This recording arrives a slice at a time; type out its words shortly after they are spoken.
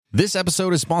This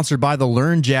episode is sponsored by the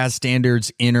Learn Jazz Standards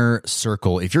Inner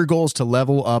Circle. If your goal is to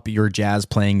level up your jazz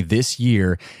playing this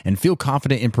year and feel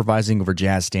confident improvising over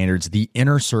jazz standards, the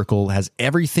Inner Circle has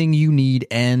everything you need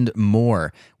and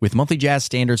more. With monthly jazz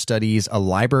standard studies, a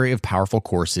library of powerful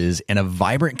courses, and a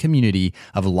vibrant community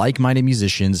of like-minded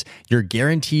musicians, you're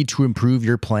guaranteed to improve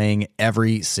your playing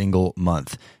every single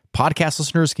month. Podcast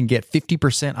listeners can get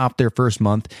 50% off their first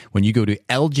month when you go to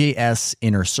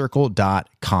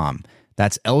ljsinnercircle.com.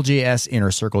 That's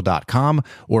ljsinnercircle.com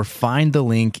or find the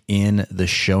link in the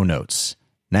show notes.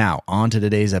 Now, on to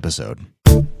today's episode.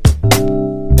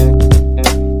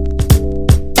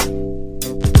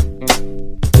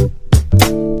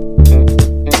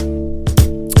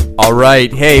 All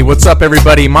right. Hey, what's up,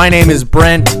 everybody? My name is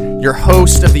Brent, your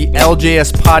host of the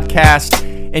LJS podcast,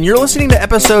 and you're listening to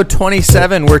episode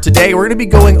 27, where today we're going to be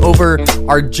going over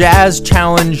our Jazz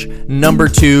Challenge number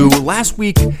 2. Last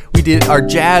week, we did our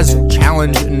Jazz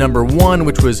Challenge number 1,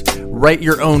 which was Write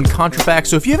Your Own Contrafact.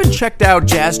 So if you haven't checked out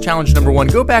Jazz Challenge number 1,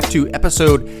 go back to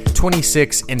episode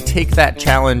 26 and take that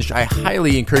challenge. I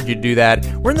highly encourage you to do that.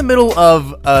 We're in the middle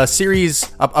of a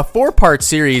series, a 4-part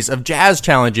series of Jazz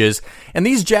Challenges. And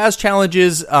these Jazz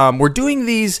Challenges, we're doing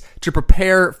these to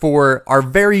prepare for our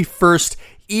very first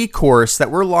e-course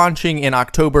that we're launching in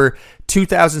October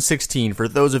 2016 for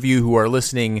those of you who are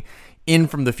listening in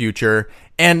from the future.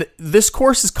 And this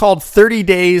course is called 30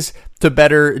 Days to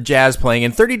Better Jazz Playing.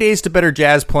 And 30 Days to Better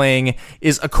Jazz Playing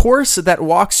is a course that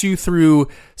walks you through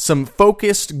some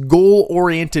focused,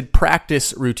 goal-oriented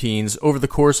practice routines over the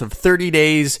course of 30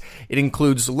 days. It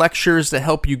includes lectures to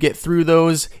help you get through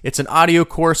those. It's an audio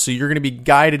course, so you're going to be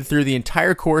guided through the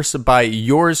entire course by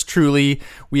yours truly.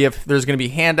 There's going to be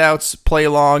handouts,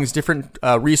 play-alongs, different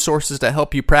resources to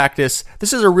help you practice.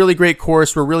 This is a really great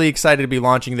course. We're really excited to be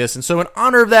launching this. And so in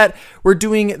honor of that, we're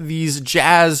doing these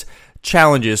Jazz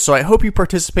Challenges. So I hope you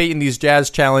participate in these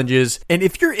Jazz Challenges. And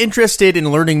if you're interested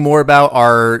in learning more about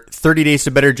our 30 Days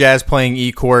to Better Jazz Playing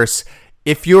e-course,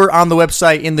 if you're on the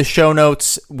website in the show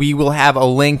notes, we will have a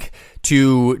link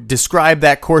to describe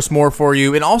that course more for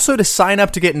you, and also to sign up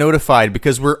to get notified,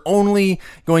 because we're only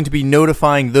going to be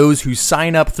notifying those who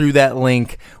sign up through that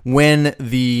link when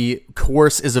the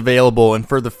course is available. And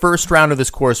for the first round of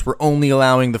this course, we're only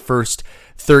allowing the first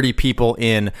 30 people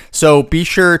in. So be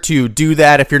sure to do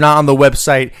that. If you're not on the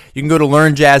website, you can go to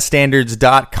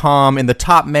learnjazzstandards.com. In the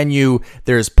top menu,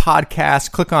 there's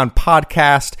podcast. Click on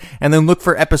podcast and then look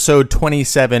for episode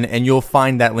 27, and you'll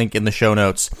find that link in the show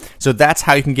notes. So that's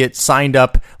how you can get signed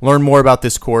up, learn more about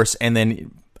this course, and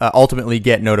then ultimately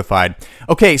get notified.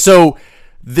 Okay, so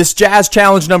this Jazz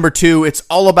Challenge number 2, it's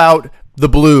all about the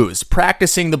blues,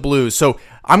 practicing the blues. So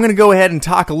I'm going to go ahead and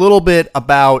talk a little bit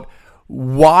about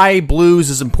why blues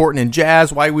is important in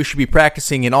jazz, why we should be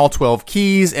practicing in all 12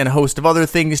 keys, and a host of other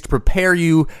things to prepare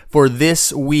you for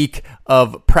this week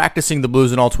of practicing the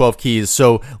blues in all 12 keys.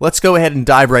 So let's go ahead and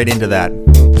dive right into that.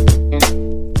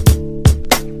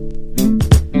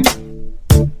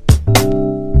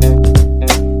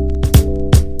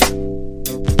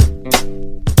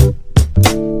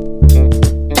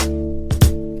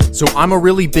 So I'm a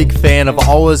really big fan of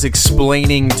always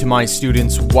explaining to my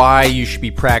students why you should be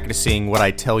practicing what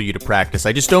I tell you to practice.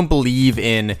 I just don't believe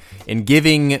in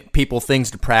giving people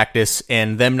things to practice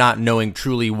and them not knowing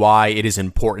truly why it is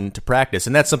important to practice.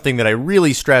 And that's something that I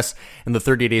really stress in the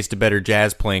 30 Days to Better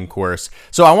Jazz Playing course.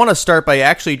 So I want to start by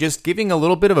actually just giving a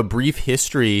little bit of a brief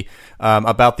history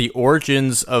about the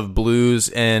origins of blues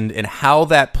and how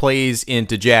that plays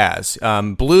into jazz.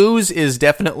 Blues is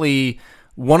definitely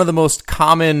one of the most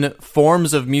common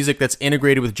forms of music that's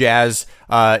integrated with jazz.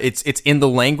 It's in the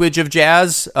language of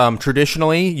jazz.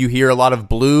 Traditionally, you hear a lot of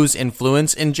blues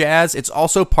influence in jazz. It's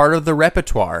also part of the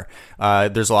repertoire.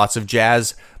 There's lots of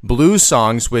jazz blues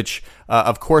songs, which,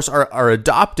 of course, are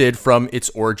adopted from its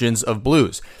origins of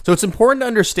blues. So it's important to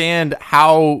understand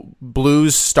how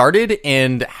blues started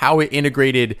and how it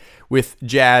integrated with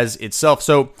jazz itself.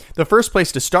 So the first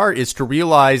place to start is to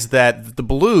realize that the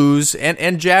blues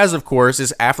and jazz, of course,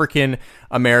 is African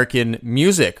American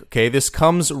music. Okay, this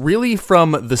comes really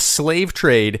from the slave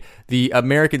trade, the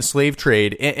American slave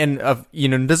trade, and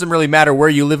it doesn't really matter where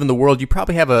you live in the world. You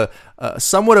probably have a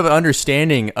somewhat of an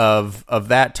understanding of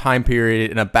that time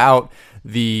period and about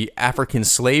the African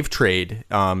slave trade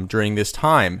during this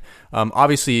time.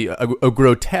 Obviously, a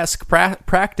grotesque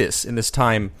practice in this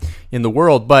time in the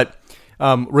world, but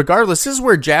regardless, this is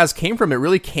where jazz came from. It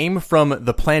really came from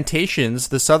the plantations,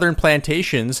 the southern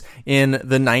plantations in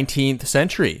the 19th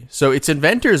century. So its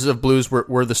inventors of blues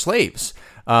were the slaves.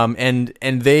 And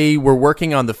they were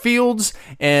working on the fields,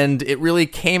 and it really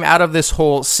came out of this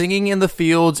whole singing in the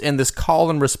fields and this call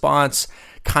and response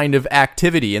kind of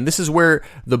activity. And this is where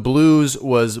the blues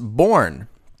was born.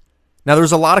 Now, there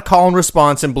was a lot of call and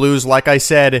response in blues. Like I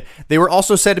said, they were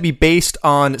also said to be based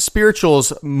on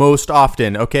spirituals most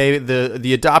often, okay?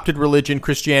 The adopted religion,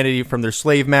 Christianity, from their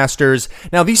slave masters.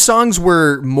 Now, these songs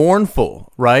were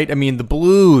mournful, right? I mean, the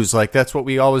blues, like that's what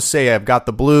we always say, I've got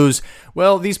the blues.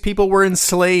 Well, these people were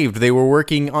enslaved. They were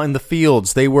working on the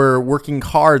fields. They were working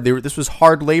hard. This was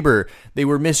hard labor. They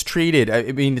were mistreated.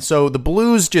 I mean, so the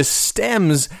blues just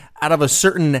stems out of a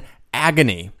certain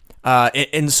agony.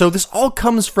 And so this all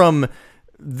comes from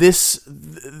this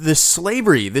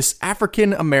slavery, this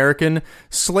African American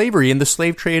slavery in the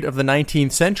slave trade of the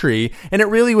 19th century, and it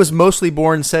really was mostly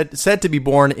said to be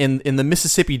born in the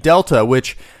Mississippi Delta,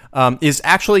 which is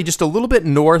actually just a little bit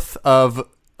north of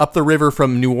up the river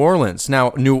from New Orleans.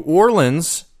 Now, New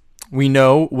Orleans, we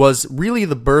know, was really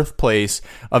the birthplace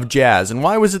of jazz. And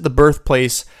why was it the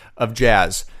birthplace of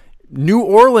jazz? New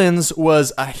Orleans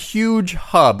was a huge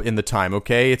hub in the time,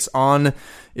 okay? It's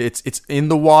in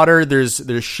the water.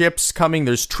 There's ships coming,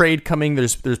 there's trade coming,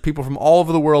 there's people from all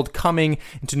over the world coming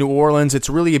into New Orleans. It's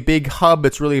really a big hub,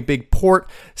 it's really a big port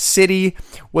city.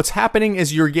 What's happening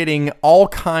is you're getting all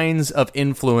kinds of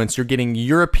influence. You're getting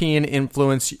European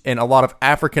influence and a lot of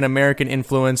African American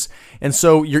influence. And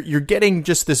so you're getting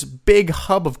just this big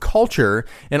hub of culture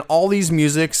and all these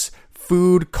musics,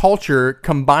 food, culture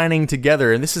combining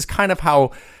together. And this is kind of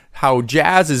how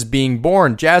jazz is being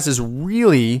born. Jazz is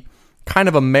really kind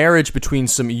of a marriage between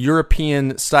some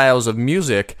European styles of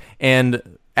music and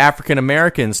African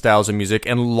American styles of music,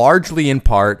 and largely in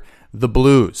part the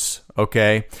blues,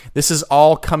 okay? This is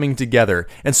all coming together.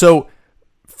 And so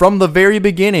from the very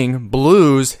beginning,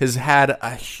 blues has had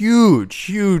a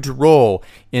huge role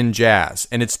in jazz,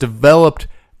 and it's developed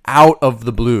out of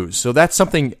the blues. So that's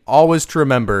something always to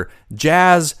remember.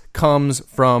 Jazz comes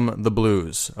from the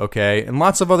blues, okay? And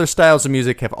lots of other styles of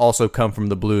music have also come from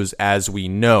the blues, as we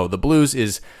know. The blues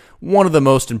is one of the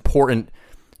most important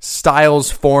styles,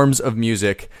 forms of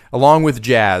music, along with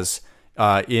jazz,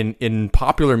 in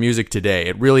popular music today.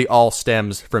 It really all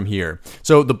stems from here.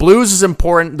 So the blues is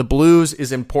important. The blues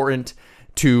is important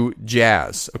to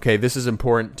jazz, okay? This is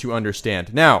important to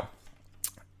understand. Now,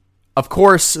 of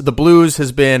course, the blues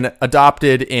has been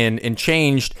adopted and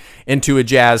changed into a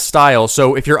jazz style.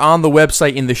 So if you're on the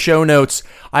website in the show notes,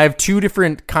 I have two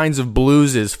different kinds of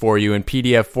blueses for you in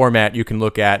PDF format you can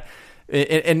look at.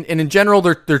 And in general,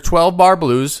 they're 12-bar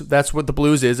blues. That's what the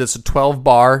blues is. It's a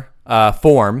 12-bar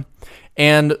form.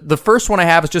 And the first one I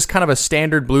have is just kind of a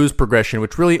standard blues progression,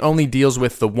 which really only deals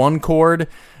with the 1 chord,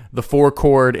 the 4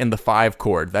 chord, and the 5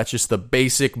 chord. That's just the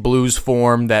basic blues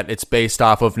form that it's based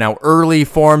off of. Now, early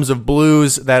forms of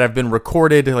blues that have been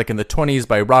recorded, like in the 20s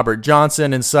by Robert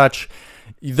Johnson and such,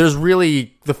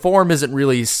 the form isn't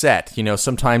really set. You know,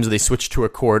 sometimes they switch to a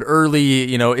chord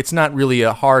early. You know, it's not really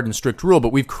a hard and strict rule,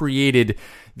 but we've created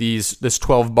this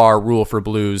 12-bar rule for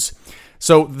blues.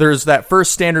 So there's that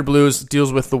first standard blues,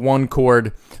 deals with the 1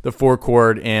 chord, the 4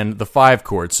 chord, and the 5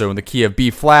 chord. So in the key of B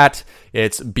flat,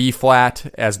 it's B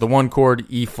flat as the 1 chord,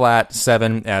 E flat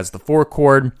 7 as the 4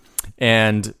 chord,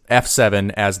 and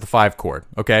F7 as the 5 chord.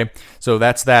 Okay, so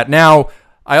that's that. Now,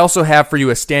 I also have for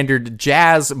you a standard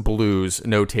jazz blues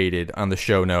notated on the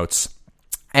show notes.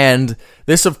 And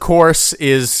this, of course,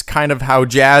 is kind of how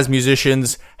jazz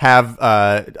musicians have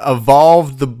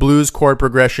evolved the blues chord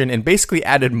progression and basically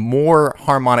added more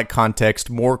harmonic context,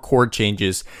 more chord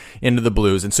changes into the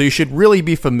blues. And so you should really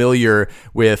be familiar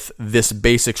with this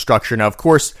basic structure. Now, of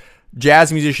course,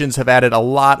 jazz musicians have added a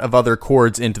lot of other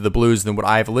chords into the blues than what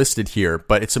I've listed here,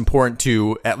 but it's important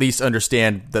to at least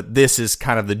understand that this is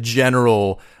kind of the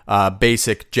general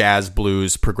basic jazz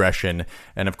blues progression.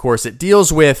 And of course, it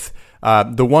deals with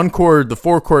the 1 chord, the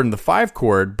 4 chord, and the 5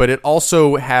 chord, but it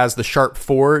also has the sharp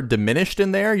 4 diminished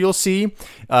in there, you'll see.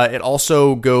 It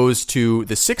also goes to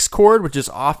the 6 chord, which is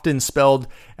often spelled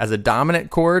as a dominant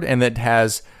chord, and that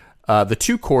has the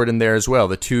 2 chord in there as well,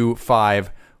 the 2,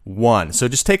 5, 1. So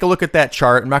just take a look at that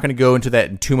chart. I'm not going to go into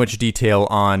that in too much detail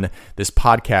on this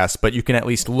podcast, but you can at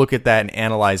least look at that and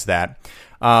analyze that.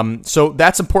 So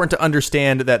that's important to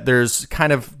understand, that there's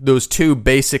kind of those two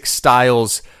basic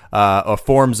styles of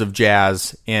forms of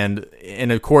jazz, and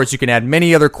of course you can add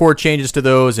many other chord changes to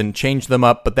those and change them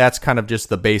up, but that's kind of just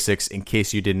the basics in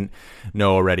case you didn't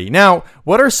know already. Now,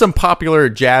 what are some popular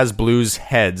jazz blues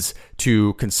heads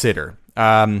to consider?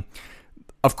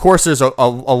 Of course, there's a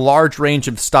large range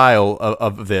of style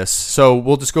of this, so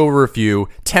we'll just go over a few.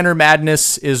 Tenor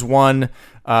Madness is one.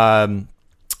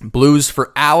 Blues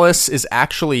for Alice is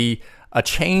actually a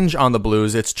change on the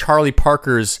blues. It's Charlie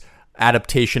Parker's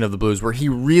adaptation of the blues, where he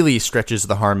really stretches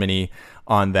the harmony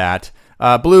on that.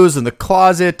 Blues in the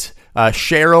Closet,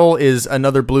 Cheryl is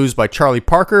another blues by Charlie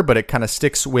Parker, but it kind of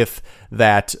sticks with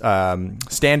that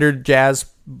standard jazz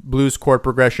blues chord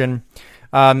progression.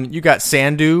 You got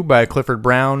Sandu by Clifford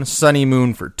Brown, Sunny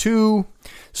Moon for 2,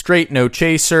 Straight No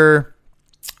Chaser,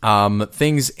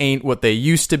 Things Ain't What They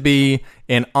Used to Be,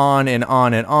 and on and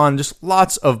on and on. Just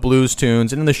lots of blues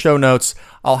tunes. And in the show notes,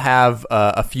 I'll have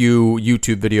a few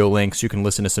YouTube video links. You can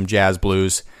listen to some jazz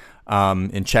blues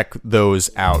and check those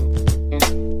out.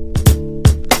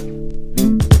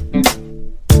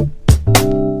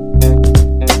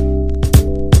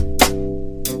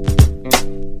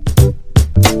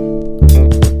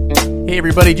 Hey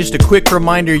everybody, just a quick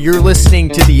reminder, you're listening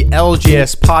to the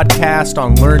LJS podcast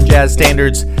on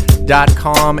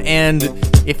LearnJazzStandards.com, and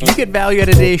if you get value out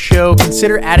of today's show,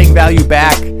 consider adding value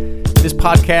back. This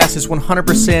podcast is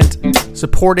 100%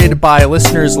 supported by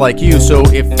listeners like you, so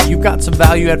if you've got some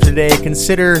value out of today,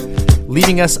 consider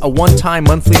leaving us a one-time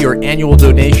monthly or annual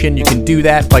donation. You can do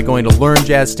that by going to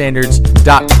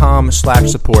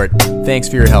LearnJazzStandards.com/support. Thanks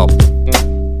for your help.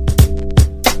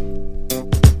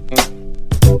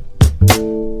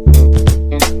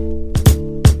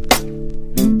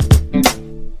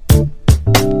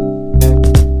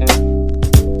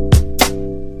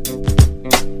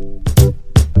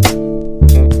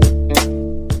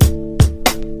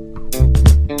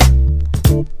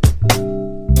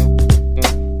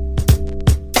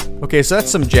 Okay, so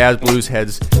that's some jazz blues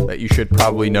heads that you should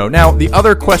probably know. Now, the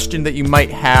other question that you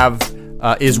might have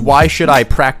is why should I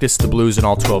practice the blues in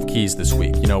all 12 keys this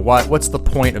week? You know, what's the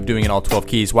point of doing it in all 12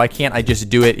 keys? Why can't I just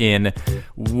do it in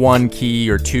 1 key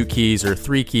or 2 keys or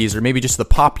 3 keys or maybe just the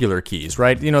popular keys,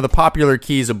 right? You know, the popular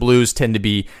keys of blues tend to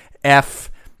be F,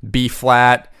 B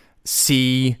flat,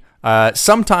 C,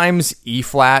 sometimes E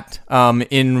flat.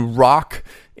 In rock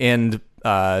and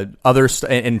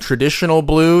in traditional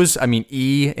blues, I mean,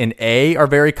 E and A are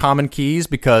very common keys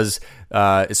because,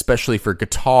 especially for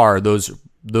guitar, those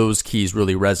keys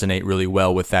really resonate really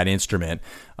well with that instrument.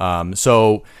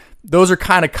 So those are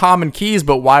kind of common keys,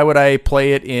 but why would I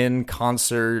play it in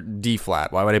concert D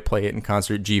flat? Why would I play it in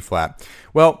concert G flat?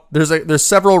 Well, there's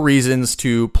several reasons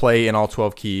to play in all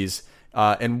 12 keys.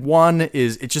 And one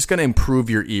is it's just going to improve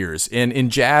your ears. And in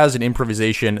jazz and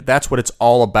improvisation, that's what it's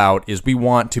all about, is we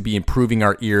want to be improving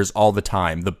our ears all the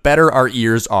time. The better our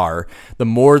ears are, the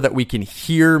more that we can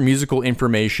hear musical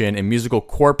information and musical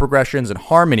chord progressions and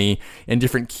harmony in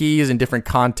different keys and different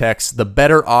contexts, the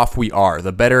better off we are,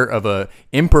 the better of a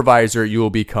improviser you will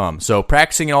become. So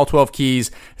practicing in all 12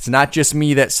 keys, it's not just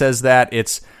me that says that,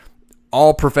 it's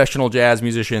all professional jazz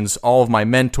musicians, all of my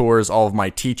mentors, all of my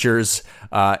teachers,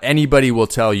 anybody will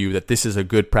tell you that this is a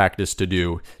good practice to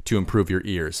do to improve your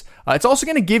ears. It's also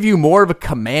going to give you more of a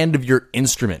command of your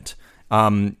instrument.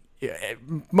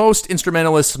 Most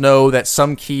instrumentalists know that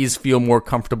some keys feel more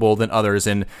comfortable than others.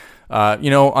 And,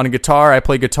 on a guitar, I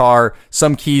play guitar.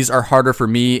 Some keys are harder for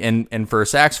me, and for a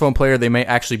saxophone player, they may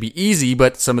actually be easy,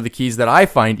 but some of the keys that I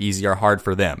find easy are hard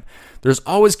for them. There's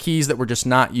always keys that we're just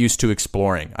not used to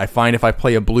exploring. I find if I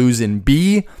play a blues in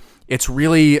B, it's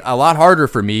really a lot harder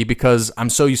for me because I'm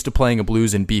so used to playing a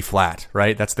blues in B flat,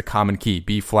 right? That's the common key,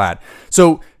 B flat.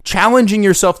 So challenging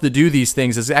yourself to do these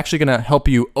things is actually going to help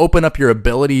you open up your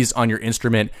abilities on your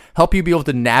instrument, help you be able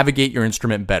to navigate your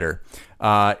instrument better.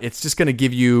 It's just going to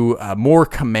give you more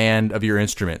command of your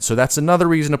instrument. So that's another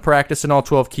reason to practice in all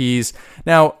 12 keys.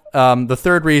 Now, the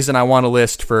third reason I want to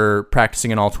list for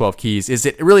practicing in all 12 keys is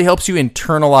it really helps you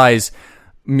internalize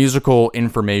musical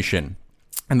information.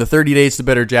 In the 30 Days to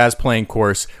Better Jazz Playing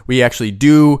course, we actually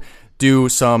do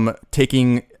some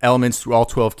taking elements through all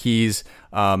 12 keys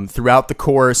throughout the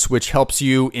course, which helps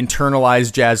you internalize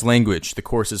jazz language. The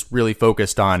course is really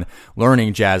focused on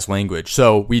learning jazz language.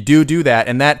 So we do that,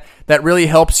 and that really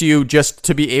helps you just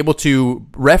to be able to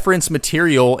reference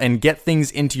material and get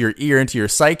things into your ear, into your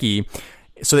psyche,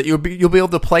 so that you'll be able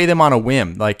to play them on a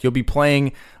whim. Like you'll be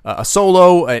playing a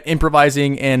solo,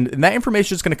 improvising, and that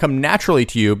information is going to come naturally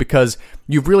to you because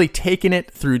you've really taken it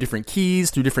through different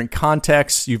keys, through different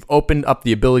contexts. You've opened up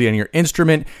the ability on your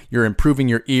instrument. You're improving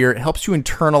your ear. It helps you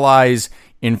internalize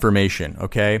information,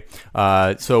 okay?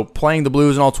 So playing the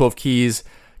blues in all 12 keys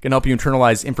can help you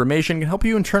internalize information, can help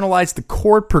you internalize the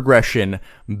chord progression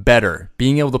better.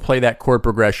 Being able to play that chord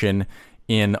progression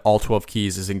in all 12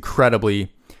 keys is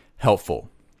incredibly helpful.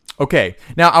 Okay,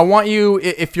 now I want you,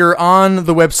 if you're on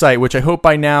the website, which I hope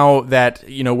by now that,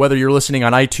 whether you're listening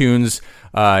on iTunes,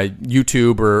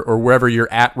 YouTube, or wherever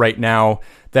you're at right now,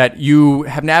 that you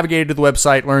have navigated to the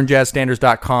website,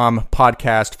 LearnJazzStandards.com,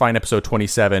 podcast, find episode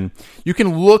 27. You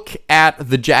can look at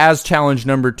the Jazz Challenge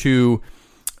number 2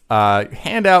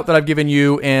 handout that I've given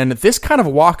you, and this kind of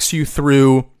walks you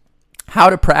through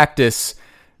how to practice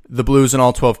the blues in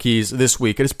all 12 keys this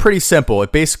week. It is pretty simple.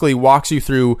 It basically walks you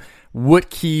through what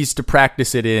keys to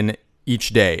practice it in each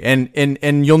day.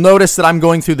 And you'll notice that I'm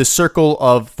going through the circle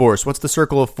of force. What's the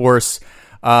circle of force?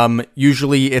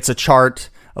 Usually it's a chart,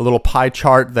 a little pie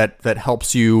chart that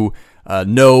helps you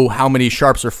know how many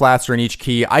sharps or flats are in each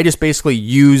key. I just basically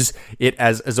use it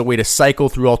as a way to cycle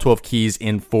through all 12 keys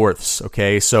in fourths.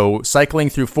 Okay, so cycling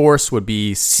through fourths would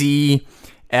be C,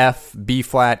 F, B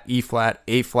flat, E flat,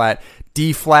 A flat,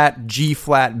 D flat, G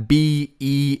flat, B,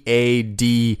 E, A,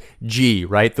 D, G,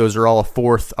 right? Those are all a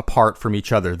fourth apart from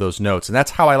each other, those notes. And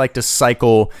that's how I like to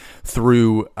cycle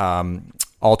through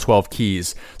all 12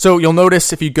 keys. So you'll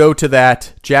notice if you go to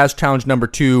that Jazz Challenge number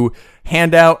 2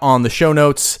 handout on the show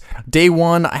notes, day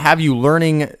 1, I have you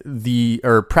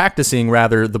practicing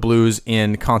the blues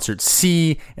in concert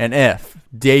C and F.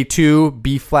 Day 2,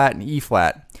 B flat and E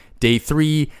flat. Day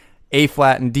 3, A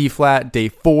flat and D flat. Day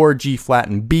 4, G flat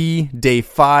and B. Day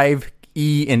 5,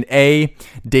 E and A.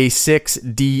 Day 6,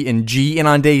 D and G. And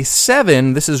on day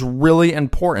 7, this is really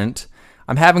important,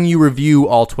 I'm having you review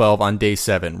all 12 on day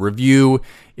 7. Review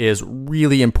is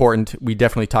really important. We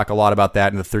definitely talk a lot about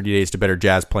that in the 30 Days to Better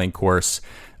Jazz Playing course.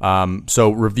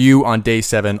 So review on day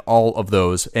 7, all of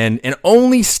those. And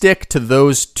only stick to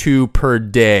those 2 per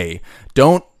day.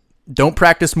 Don't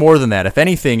practice more than that. If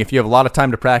anything, if you have a lot of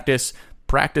time to practice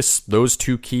those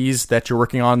 2 keys that you're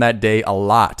working on that day a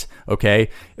lot, okay?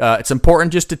 It's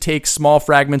important just to take small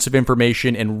fragments of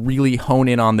information and really hone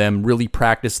in on them, really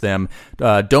practice them.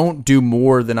 Don't do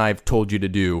more than I've told you to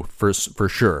do for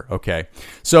sure, okay?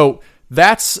 So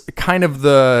that's kind of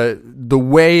the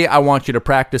way I want you to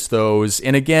practice those.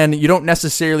 And again, you don't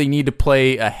necessarily need to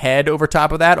play a head over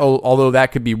top of that, although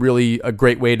that could be really a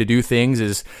great way to do things,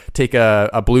 is take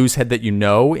a blues head that you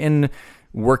know and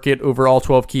work it over all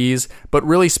 12 keys, but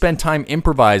really spend time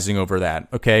improvising over that,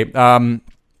 okay?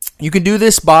 You can do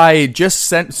this by just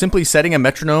simply setting a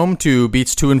metronome to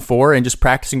beats 2 and 4 and just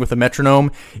practicing with a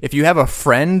metronome. If you have a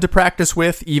friend to practice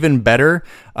with, even better.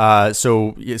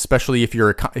 So especially if you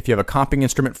have a comping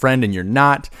instrument friend and you're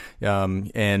not,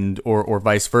 or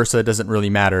vice versa, it doesn't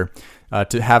really matter.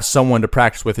 To have someone to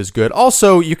practice with is good.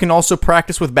 Also, you can also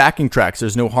practice with backing tracks.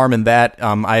 There's no harm in that.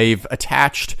 I've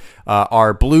attached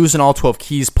our Blues in All 12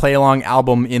 Keys play-along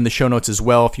album in the show notes as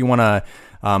well. If you want to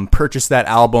purchase that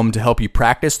album to help you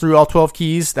practice through all 12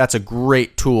 keys, that's a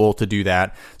great tool to do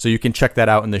that. So you can check that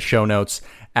out in the show notes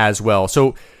as well.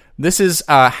 So this is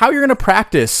how you're going to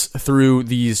practice through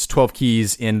these 12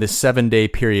 keys in this 7-day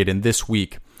period in this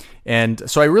week. And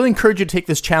so I really encourage you to take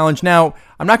this challenge. Now,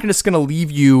 I'm not just going to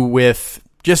leave you with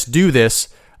just do this.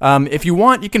 If you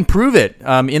want, you can prove it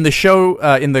in the show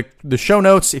the show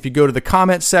notes. If you go to the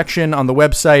comment section on the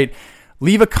website,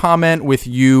 leave a comment with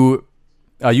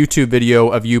a YouTube video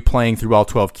of you playing through all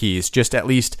 12 keys. Just at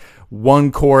least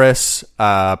one chorus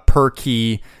per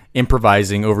key,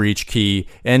 improvising over each key,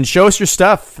 and show us your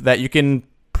stuff that you can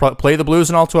play the blues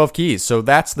in all 12 keys. So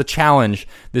that's the challenge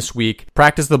this week.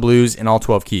 Practice the blues in all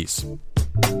 12 keys.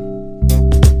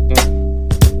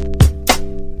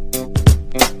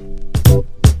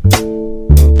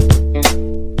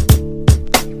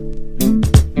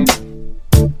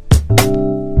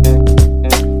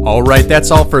 All right,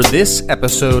 that's all for this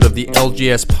episode of the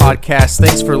LJS podcast.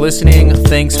 Thanks for listening.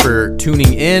 Thanks for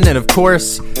tuning in. And of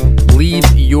course, leave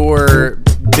your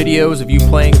videos of you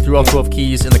playing through all 12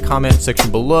 keys in the comment section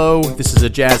below. This is a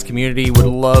jazz community. Would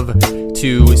love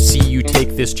to see you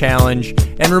take this challenge.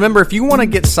 And remember, if you want to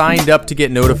get signed up to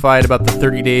get notified about the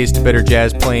 30 Days to Better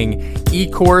Jazz Playing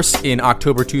e-course in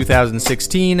October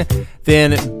 2016,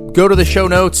 then go to the show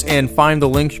notes and find the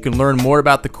link. You can learn more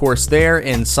about the course there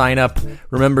and sign up.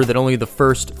 Remember that only the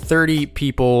first 30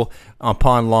 people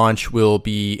upon launch will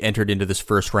be entered into this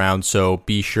first round, so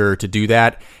be sure to do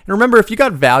that. And remember, if you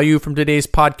got value from today's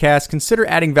podcast, consider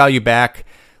adding value back.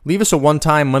 Leave us a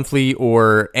one-time, monthly,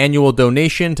 or annual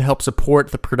donation to help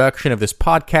support the production of this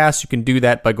podcast. You can do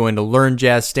that by going to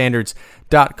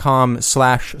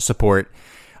learnjazzstandards.com/support.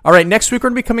 All right, next week we're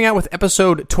going to be coming out with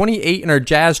episode 28 in our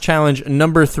Jazz Challenge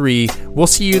number 3. We'll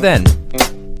see you then.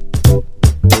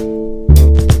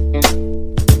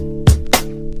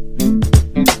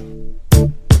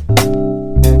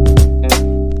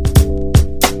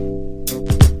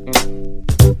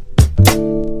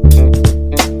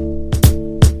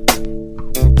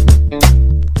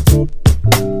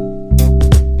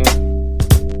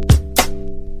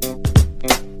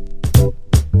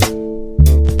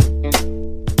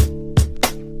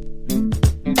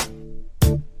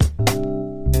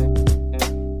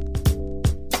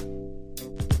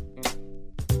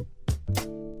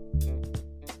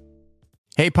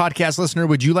 Hey, podcast listener,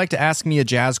 would you like to ask me a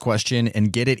jazz question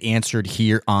and get it answered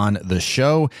here on the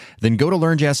show? Then go to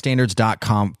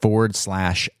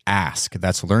learnjazzstandards.com/ask.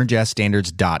 That's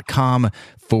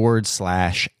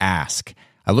learnjazzstandards.com/ask.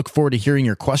 I look forward to hearing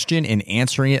your question and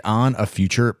answering it on a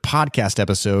future podcast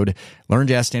episode.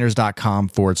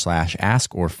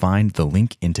 Learnjazzstandards.com/ask or find the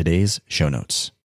link in today's show notes.